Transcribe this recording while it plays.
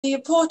The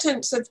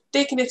importance of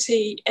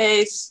dignity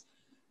is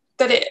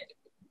that it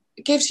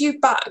gives you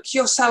back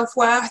your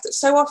self-worth.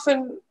 So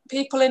often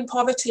people in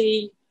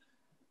poverty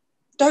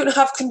don't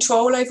have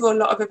control over a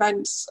lot of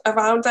events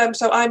around them.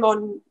 So I'm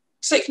on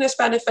sickness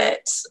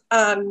benefits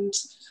and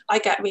I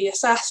get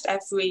reassessed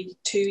every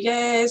 2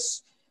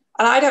 years.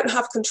 And I don't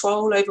have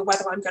control over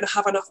whether I'm going to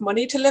have enough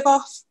money to live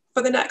off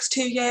for the next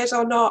 2 years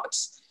or not.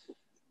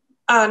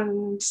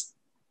 And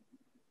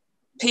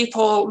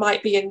people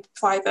might be in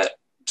private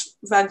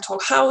rental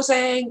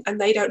housing and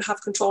they don't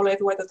have control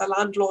over whether the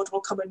landlord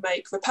will come and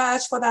make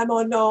repairs for them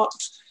or not,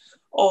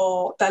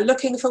 or they're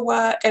looking for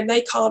work and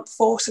they can't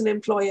force an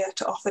employer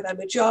to offer them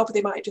a job.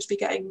 They might just be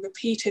getting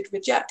repeated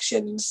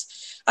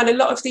rejections. And a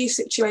lot of these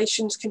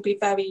situations can be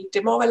very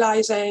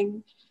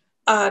demoralizing,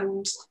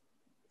 and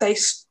they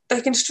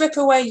can strip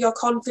away your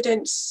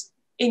confidence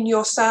in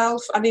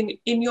yourself and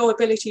in your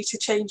ability to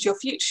change your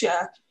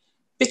future,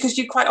 because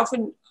you quite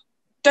often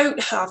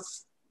don't have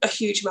a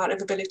huge amount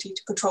of ability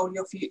to control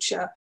your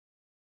future.